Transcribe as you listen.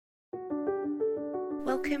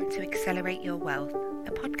Welcome to Accelerate Your Wealth,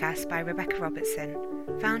 a podcast by Rebecca Robertson,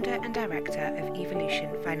 founder and director of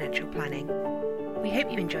Evolution Financial Planning. We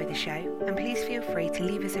hope you enjoy the show, and please feel free to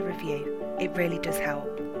leave us a review. It really does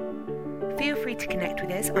help. Feel free to connect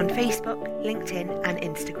with us on Facebook, LinkedIn and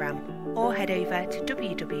Instagram, or head over to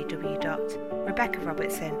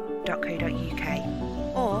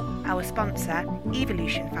www.rebeccarobertson.co.uk or our sponsor,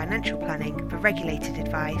 Evolution Financial Planning, for regulated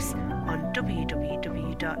advice on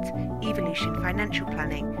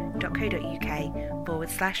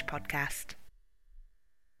www.evolutionfinancialplanning.co.uk/podcast.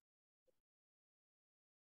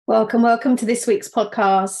 Welcome to this week's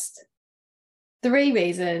podcast. 3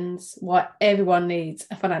 reasons why everyone needs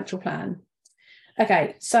a financial plan.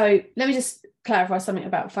 Okay, so let me just clarify something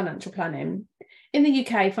about financial planning. In the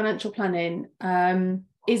UK, financial planning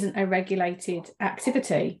isn't a regulated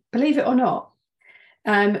activity, believe it or not.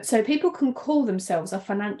 So people can call themselves a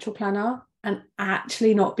financial planner and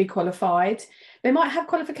actually not be qualified. They might have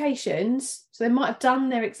qualifications, so they might have done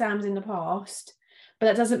their exams in the past, but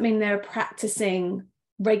that doesn't mean they're a practicing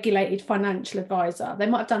regulated financial advisor. They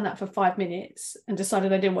might have done that for 5 minutes and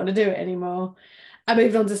decided they didn't want to do it anymore and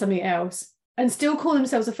moved on to something else and still call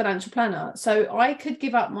themselves a financial planner. So I could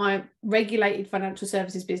give up my regulated financial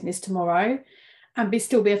services business tomorrow and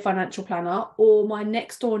still be a financial planner, or my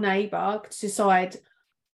next door neighbour could decide,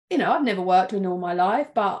 you know, I've never worked in all my life,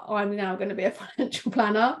 but I'm now going to be a financial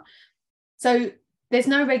planner. So there's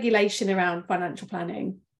no regulation around financial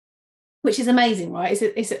planning, which is amazing, right?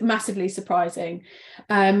 It's massively surprising,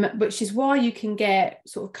 which is why you can get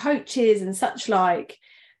sort of coaches and such like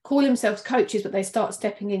call themselves coaches, but they start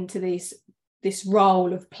stepping into this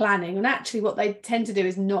role of planning. And actually what they tend to do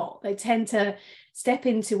is not. They tend to step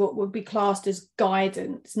into what would be classed as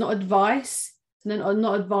guidance, not advice,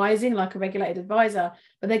 not advising like a regulated advisor,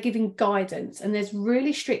 but they're giving guidance. And there's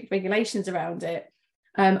really strict regulations around it.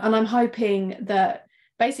 And I'm hoping that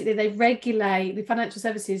basically they regulate the financial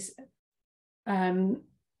services, the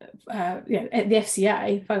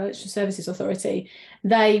FCA, Financial Services Authority,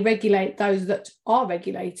 they regulate those that are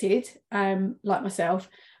regulated, like myself,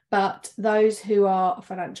 but those who are a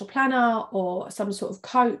financial planner or some sort of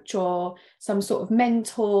coach or some sort of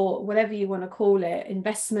mentor, whatever you want to call it,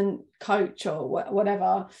 investment coach or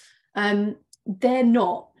whatever, they're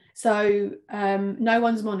not. So no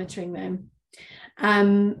one's monitoring them.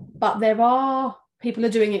 But there are people are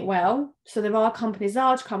doing it well. So there are companies,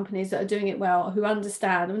 large companies that are doing it well, who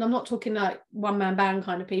understand. I mean, I'm not talking like one-man band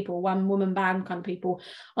kind of people, one-woman band kind of people.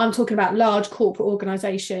 I'm talking about large corporate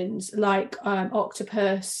organizations like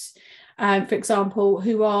Octopus, for example,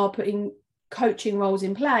 who are putting coaching roles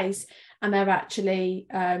in place, and they're actually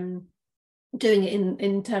doing it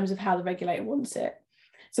in terms of how the regulator wants it.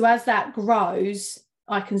 So as that grows,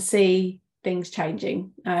 I can see things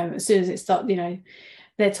changing. As soon as it starts, you know,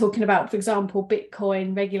 they're talking about, for example,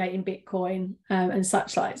 Bitcoin, regulating Bitcoin and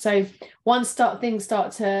such like. So once things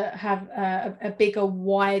start to have a bigger,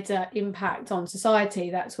 wider impact on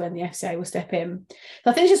society, that's when the FCA will step in.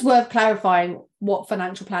 So I think it's just worth clarifying what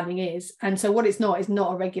financial planning is. And so what it's not is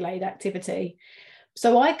not a regulated activity.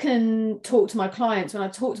 So I can talk to my clients. When I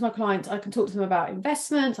talk to my clients, I can talk to them about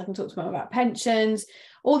investments, I can talk to them about pensions,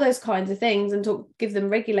 all those kinds of things, and give them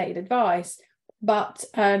regulated advice. But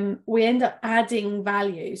we end up adding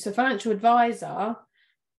value. So financial advisor,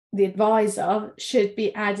 the advisor should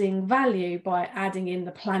be adding value by adding in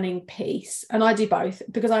the planning piece. And I do both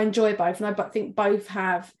because I enjoy both. And I think both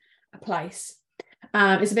have a place.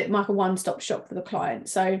 It's a bit like a one-stop shop for the client.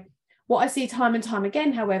 So what I see time and time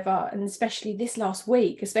again, however, and especially this last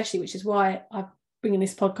week, which is why I'm bringing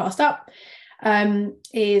this podcast up,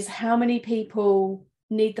 is how many people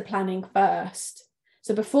need the planning first.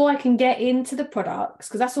 So before I can get into the products,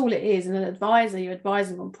 because that's all it is, and an advisor, you're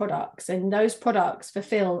advising on products, and those products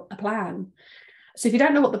fulfill a plan. So if you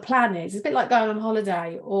don't know what the plan is, it's a bit like going on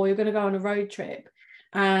holiday, or you're going to go on a road trip,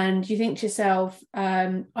 and you think to yourself,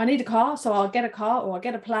 I need a car, so I'll get a car, or I'll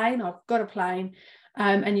get a plane, I've got a plane,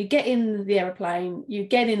 and you get in the aeroplane, you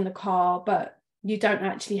get in the car, but you don't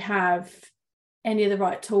actually have any of the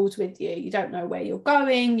right tools with you. You don't know where you're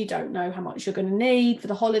going, you don't know how much you're going to need for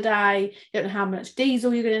the holiday, you don't know how much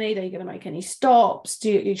diesel you're going to need, are you going to make any stops,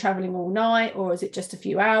 you're traveling all night, or is it just a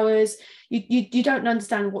few hours? You don't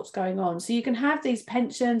understand what's going on. So you can have these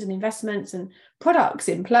pensions and investments and products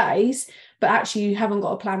in place, but actually you haven't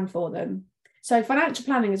got a plan for them. So financial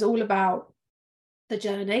planning is all about the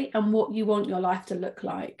journey and what you want your life to look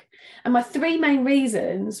like. And my 3 main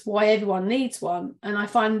reasons why everyone needs one, and I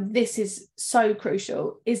find this is so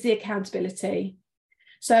crucial, is the accountability.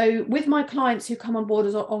 So with my clients who come on board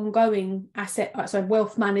as an ongoing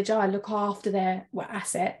wealth manager, I look after their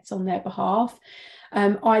assets on their behalf.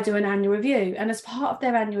 I do an annual review, and as part of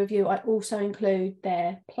their annual review, I also include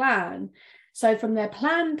their plan. So from their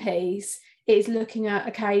plan piece, it's looking at,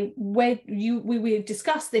 okay, we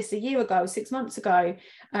discussed this a year ago, 6 months ago.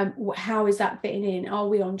 How is that fitting in? Are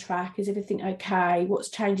we on track? Is everything okay? What's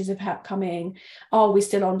changes have come in? Are we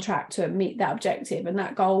still on track to meet that objective? And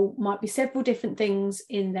that goal might be several different things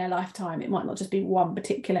in their lifetime. It might not just be one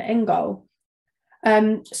particular end goal.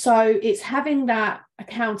 So it's having that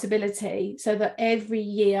accountability so that every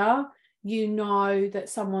year you know that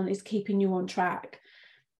someone is keeping you on track.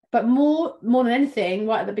 But more than anything,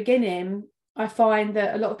 right at the beginning, I find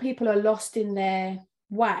that a lot of people are lost in their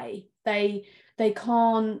way. They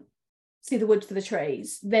can't see the wood for the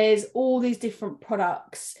trees. There's all these different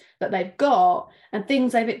products that they've got and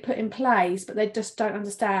things they've put in place, but they just don't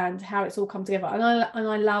understand how it's all come together. And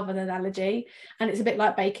I love an analogy, and it's a bit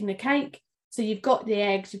like baking a cake. So you've got the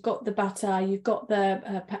eggs, you've got the butter, you've got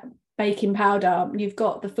the baking powder, you've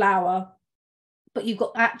got the flour, but you've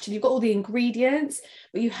got all the ingredients,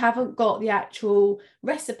 but you haven't got the actual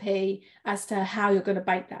recipe as to how you're going to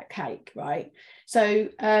bake that cake, right? So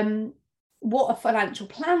what a financial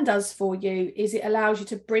plan does for you is it allows you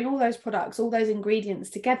to bring all those products, all those ingredients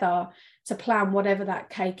together to plan whatever that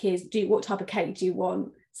cake is. What type of cake do you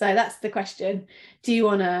want? So that's the question. Do you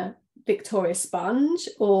want a Victoria sponge,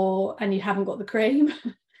 and you haven't got the cream,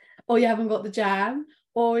 or you haven't got the jam?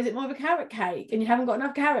 Or is it more of a carrot cake and you haven't got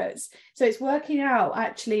enough carrots? So it's working out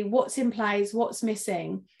actually what's in place, what's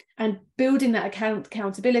missing, and building that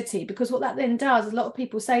accountability. Because what that then does, a lot of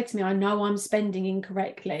people say to me, I know I'm spending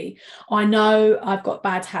incorrectly. I know I've got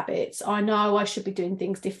bad habits. I know I should be doing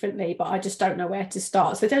things differently, but I just don't know where to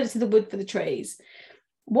start. So they don't see the wood for the trees.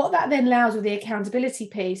 What that then allows with the accountability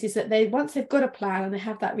piece is that once they've got a plan and they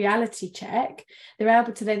have that reality check, they're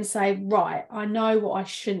able to then say, right, I know what I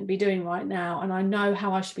shouldn't be doing right now, and I know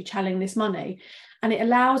how I should be channeling this money. And it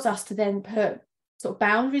allows us to then put sort of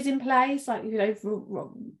boundaries in place, like,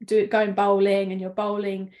 going bowling and you're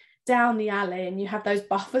bowling down the alley and you have those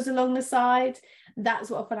buffers along the side. That's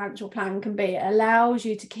what a financial plan can be. It allows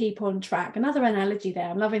you to keep on track. Another analogy there,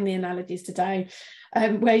 I'm loving the analogies today,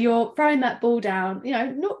 where you're throwing that ball down,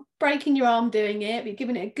 not breaking your arm doing it, but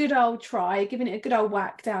giving it a good old try, giving it a good old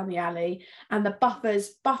whack down the alley, and the buffers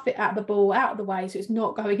buff it at the ball out of the way so it's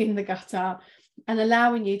not going in the gutter, and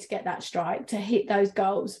allowing you to get that strike to hit those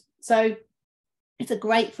goals. So it's a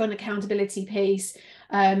great fun accountability piece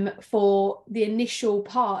for the initial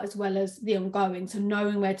part as well as the ongoing. So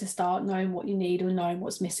knowing where to start, knowing what you need, or knowing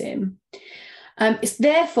what's missing. It's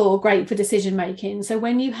therefore great for decision making. So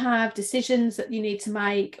when you have decisions that you need to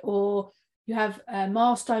make, or you have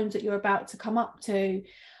milestones that you're about to come up to,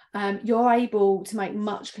 you're able to make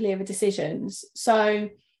much clearer decisions. So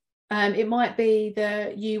it might be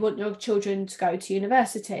that you want your children to go to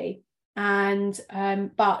university, and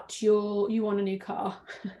but you want a new car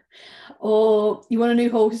or you want a new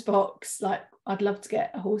horse box. Like, I'd love to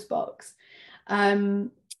get a horse box,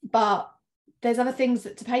 but there's other things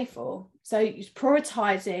to pay for. So you're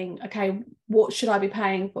prioritizing, okay, what should I be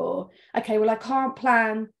paying for? Okay, well, I can't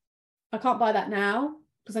buy that now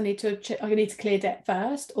because I need to clear debt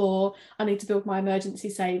first, or I need to build my emergency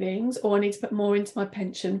savings, or I need to put more into my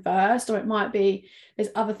pension first, or it might be there's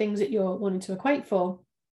other things that you're wanting to equate for.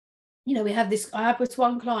 I have this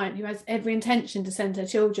one client who has every intention to send her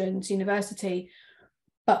children to university,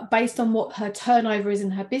 but based on what her turnover is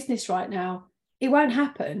in her business right now, it won't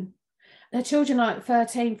happen. Her children are like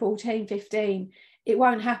 13, 14, 15. It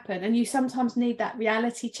won't happen. And you sometimes need that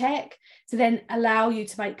reality check to then allow you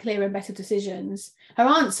to make clearer and better decisions. Her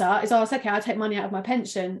answer is, it's okay, I'll take money out of my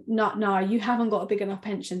pension. No, you haven't got a big enough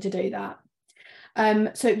pension to do that.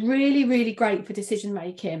 So it's really, really great for decision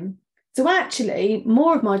making. So actually,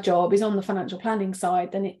 more of my job is on the financial planning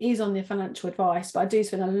side than it is on the financial advice, but I do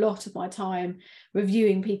spend a lot of my time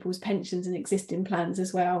reviewing people's pensions and existing plans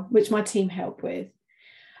as well, which my team help with.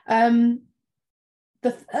 The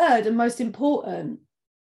third and most important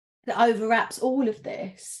that overwraps all of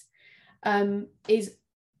this is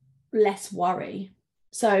less worry.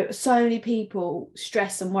 So many people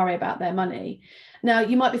stress and worry about their money. Now,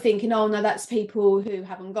 you might be thinking, oh, no, that's people who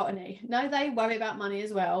haven't got any. No, they worry about money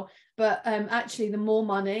as well. But actually, the more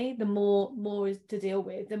money, the more is to deal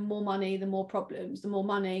with. The more money, the more problems. The more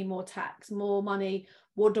money, more tax. More money,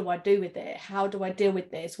 what do I do with it? How do I deal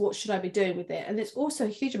with this? What should I be doing with it? And it's also a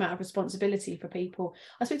huge amount of responsibility for people.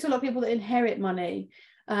 I speak to a lot of people that inherit money,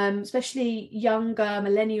 especially younger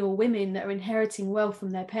millennial women that are inheriting wealth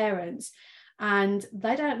from their parents, and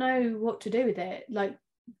they don't know what to do with it. Like,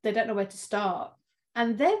 they don't know where to start.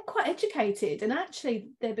 and they're quite educated, and actually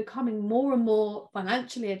they're becoming more and more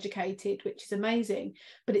financially educated, which is amazing,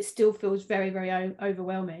 but it still feels very, very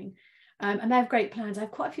overwhelming. And they have great plans. I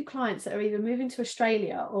have quite a few clients that are either moving to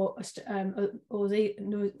Australia or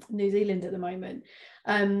New Zealand at the moment,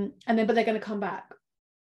 but they're going to come back.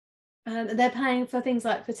 And they're paying for things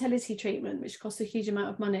like fertility treatment, which costs a huge amount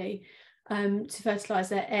of money, to fertilize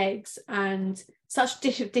their eggs, and such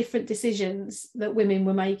different decisions that women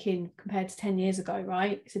were making compared to 10 years ago,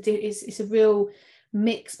 right? It's a real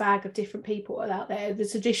mixed bag of different people out there. The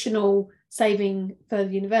traditional saving for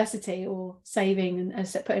the university, or saving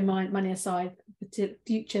and putting money aside for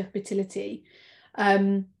future fertility.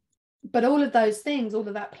 But all of those things, all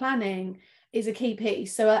of that planning is a key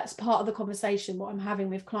piece. So that's part of the conversation, what I'm having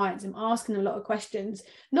with clients. I'm asking a lot of questions,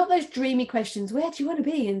 not those dreamy questions, where do you want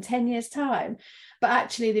to be in 10 years time? But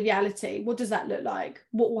actually the reality, what does that look like?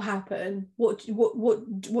 What will happen? What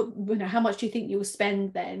how much do you think you will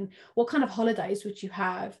spend then? What kind of holidays would you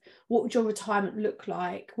have? What would your retirement look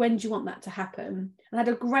like? When do you want that to happen? And I had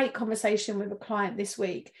a great conversation with a client this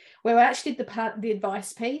week where I actually did the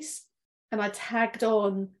advice piece, and I tagged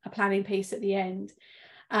on a planning piece at the end,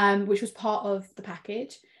 which was part of the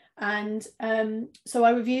package. And so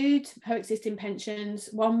I reviewed her existing pensions.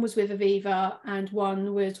 One was with Aviva and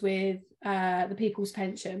one was with the People's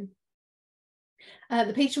Pension.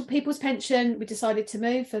 The People's Pension, we decided to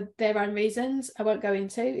move for their own reasons. I won't go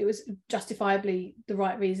into. It was justifiably the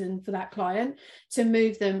right reason for that client to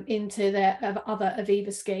move them into their other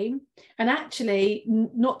Aviva scheme. And actually,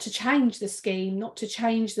 not to change the scheme, not to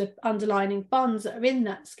change the underlying funds that are in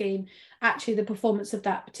that scheme. Actually, the performance of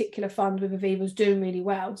that particular fund with Aviva was doing really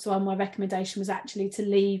well. So my recommendation was actually to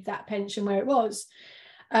leave that pension where it was.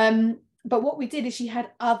 But what we did is she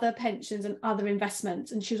had other pensions and other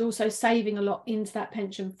investments, and she was also saving a lot into that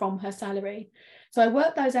pension from her salary. So I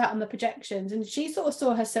worked those out on the projections, and she sort of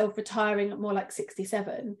saw herself retiring at more like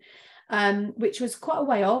 67, which was quite a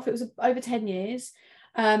way off. It was over 10 years.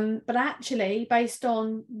 But actually, based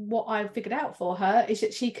on what I figured out for her, is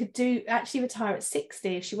that she could actually retire at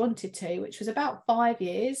 60 if she wanted to, which was about 5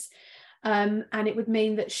 years. And it would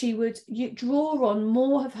mean that she would draw on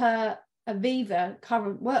more of her Aviva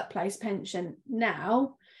current workplace pension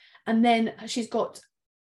now, and then she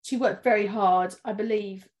worked very hard, I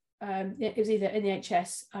believe. It was either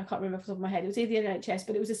NHS, I can't remember off the top of my head, it was either NHS,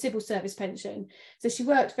 but it was a civil service pension. So she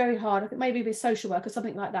worked very hard, I think maybe with social work or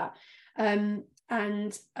something like that.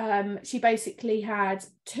 She basically had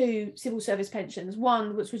 2 civil service pensions,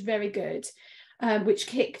 one which was very good, which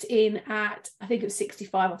kicked in at, I think it was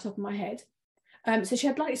 65 off the top of my head. So she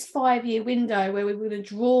had like this 5-year window where we were going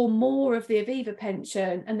to draw more of the Aviva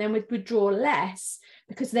pension, and then we'd withdraw less,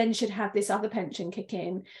 because then she'd have this other pension kick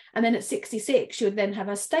in. And then at 66, she would then have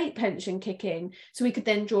her state pension kick in. So we could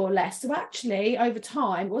then draw less. So actually, over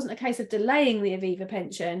time, it wasn't a case of delaying the Aviva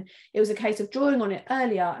pension. It was a case of drawing on it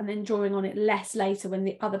earlier and then drawing on it less later when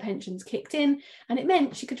the other pensions kicked in. And it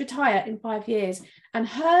meant she could retire in 5 years. And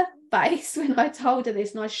her face, when I told her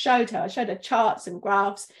this, and I showed her charts and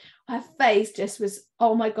graphs, her face just was,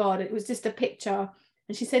 oh my God, it was just a picture.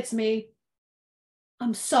 And she said to me,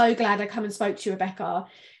 I'm so glad I come and spoke to you, Rebecca.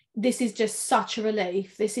 This is just such a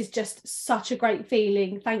relief. This is just such a great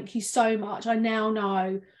feeling. Thank you so much. I now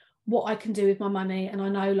know what I can do with my money, and I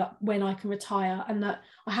know like when I can retire, and that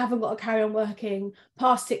I haven't got to carry on working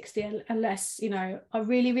past 60 unless, you know, I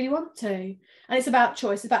really, really want to. And it's about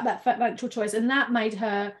choice, it's about that financial choice. And that made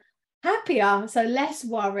her happier, so less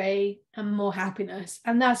worry and more happiness.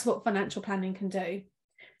 And that's what financial planning can do.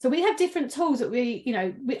 So we have different tools that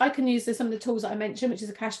I can use some of the tools that I mentioned, which is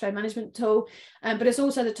a cash flow management tool, but it's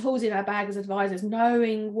also the tools in our bag as advisors,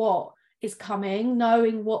 knowing what is coming,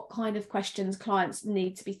 knowing what kind of questions clients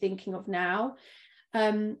need to be thinking of now.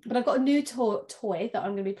 But I've got a new toy that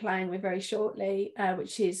I'm going to be playing with very shortly,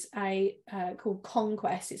 which is called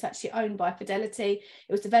Conquest. It's actually owned by Fidelity.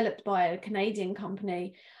 It was developed by a Canadian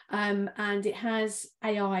company, and it has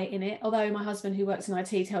AI in it. Although my husband, who works in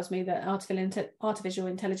IT, tells me that artificial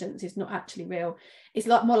intelligence is not actually real. It's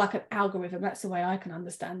more like an algorithm. That's the way I can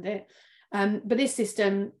understand it. But this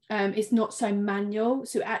system is not so manual,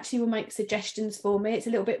 so it actually will make suggestions for me. It's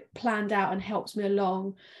a little bit planned out and helps me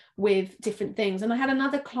along with different things. And I had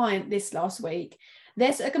another client this last week.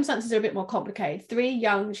 Their circumstances are a bit more complicated. 3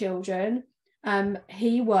 young children.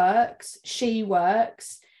 He works, she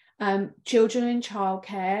works, children in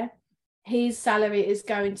childcare. His salary is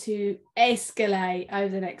going to escalate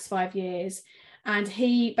over the next 5 years. And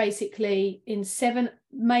he basically, in 7,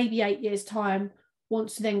 maybe 8 years' time,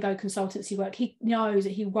 wants to then go consultancy work. He knows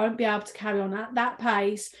that he won't be able to carry on at that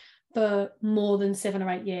pace for more than 7 or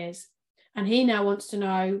 8 years. And he now wants to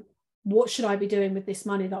know, what should I be doing with this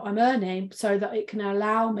money that I'm earning so that it can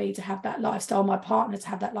allow me to have that lifestyle, my partner to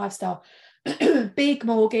have that lifestyle. Big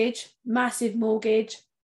mortgage, massive mortgage.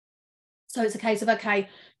 So it's a case of, okay,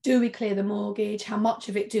 do we clear the mortgage? How much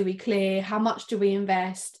of it do we clear? How much do we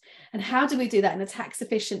invest? And how do we do that in a tax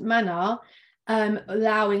efficient manner,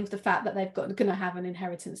 allowing the fact that they're going to have an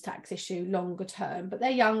inheritance tax issue longer term, but they're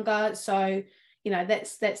younger. So,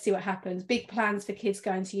 let's see what happens. Big plans for kids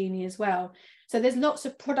going to uni as well. So there's lots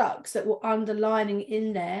of products that were underlining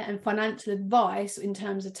in there and financial advice in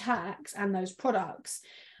terms of tax and those products.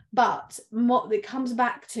 But what it comes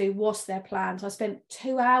back to was their plans. I spent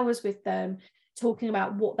 2 hours with them talking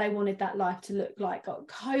about what they wanted that life to look like. Got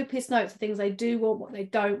copious notes of things they do want, what they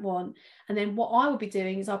don't want. And then what I will be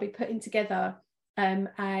doing is I'll be putting together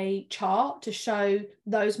a chart to show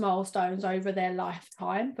those milestones over their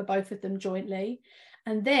lifetime for both of them jointly.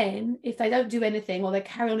 And then if they don't do anything or they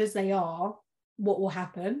carry on as they are, what will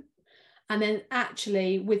happen? And then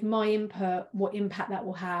actually with my input, what impact that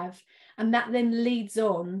will have. And that then leads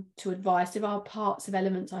on to advice. There are parts of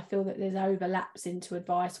elements I feel that there's overlaps into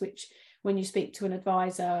advice, which when you speak to an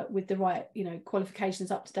advisor with the right,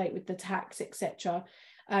 qualifications up to date with the tax, etc.,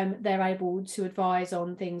 they're able to advise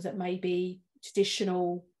on things that may be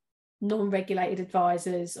traditional, non-regulated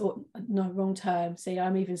advisors, or no, wrong term. See,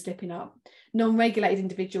 I'm even slipping up. Non-regulated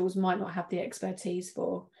individuals might not have the expertise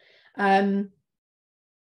for.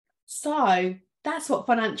 So that's what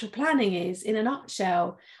financial planning is in a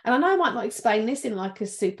nutshell. And I know I might not explain this in like a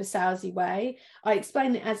super salesy way. I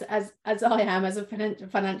explain it as I am as a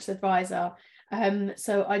financial advisor.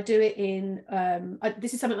 So I do it in,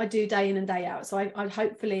 this is something I do day in and day out. So I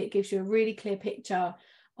hopefully it gives you a really clear picture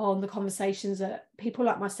on the conversations that people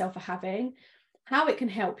like myself are having, how it can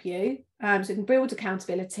help you. So it can build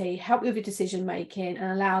accountability, help you with your decision making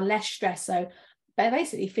and allow less stress. So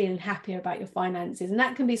basically feeling happier about your finances. And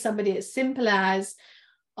that can be somebody as simple as,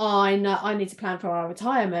 I know I need to plan for my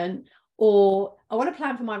retirement, or I want to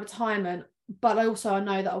plan for my retirement, but also I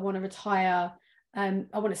know that I want to retire. I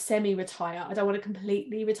want to semi-retire. I don't want to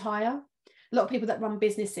completely retire. A lot of people that run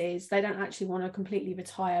businesses, they don't actually want to completely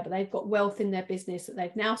retire, but they've got wealth in their business that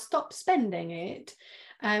they've now stopped spending it.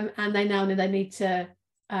 And they now know they need to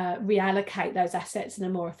reallocate those assets in a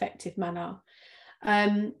more effective manner.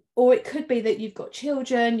 Or it could be that you've got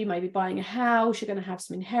children, you may be buying a house, you're going to have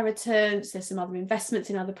some inheritance, there's some other investments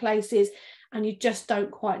in other places, and you just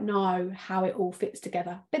don't quite know how it all fits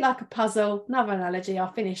together. A bit like a puzzle, another analogy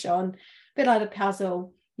I'll finish on, a bit like a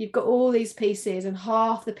puzzle. You've got all these pieces and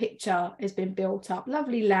half the picture has been built up,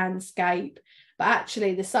 lovely landscape, but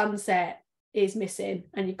actually the sunset is missing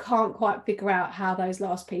and you can't quite figure out how those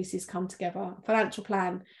last pieces come together. A financial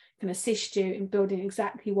plan can assist you in building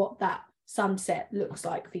exactly what that sunset looks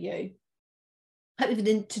like for you. Hope you've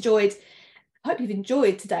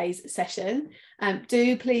enjoyed today's session.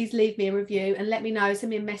 Do please leave me a review and let me know,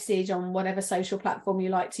 send me a message on whatever social platform you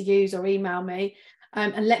like to use, or email me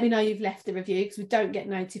and let me know you've left the review, because we don't get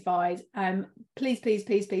notified. Please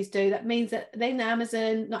do. That means that then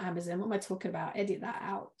what am I talking about? Edit that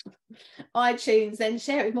out. iTunes, then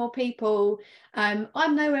share it with more people.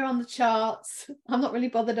 I'm nowhere on the charts. I'm not really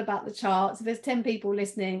bothered about the charts. If there's 10 people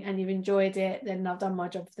listening and you've enjoyed it, then I've done my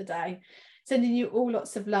job for the day. Sending you all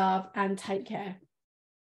lots of love and take care.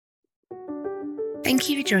 Thank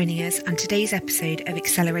you for joining us on today's episode of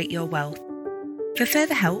Accelerate Your Wealth. For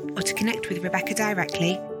further help or to connect with Rebecca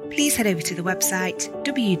directly, please head over to the website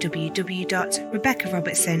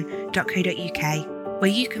www.rebeccarobertson.co.uk,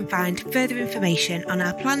 where you can find further information on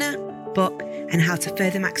our planner, book, and how to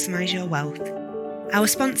further maximise your wealth. Our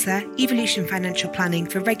sponsor, Evolution Financial Planning,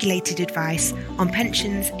 for regulated advice on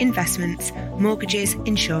pensions, investments, mortgages,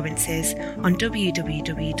 insurances on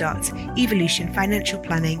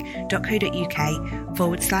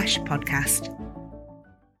www.evolutionfinancialplanning.co.uk/podcast.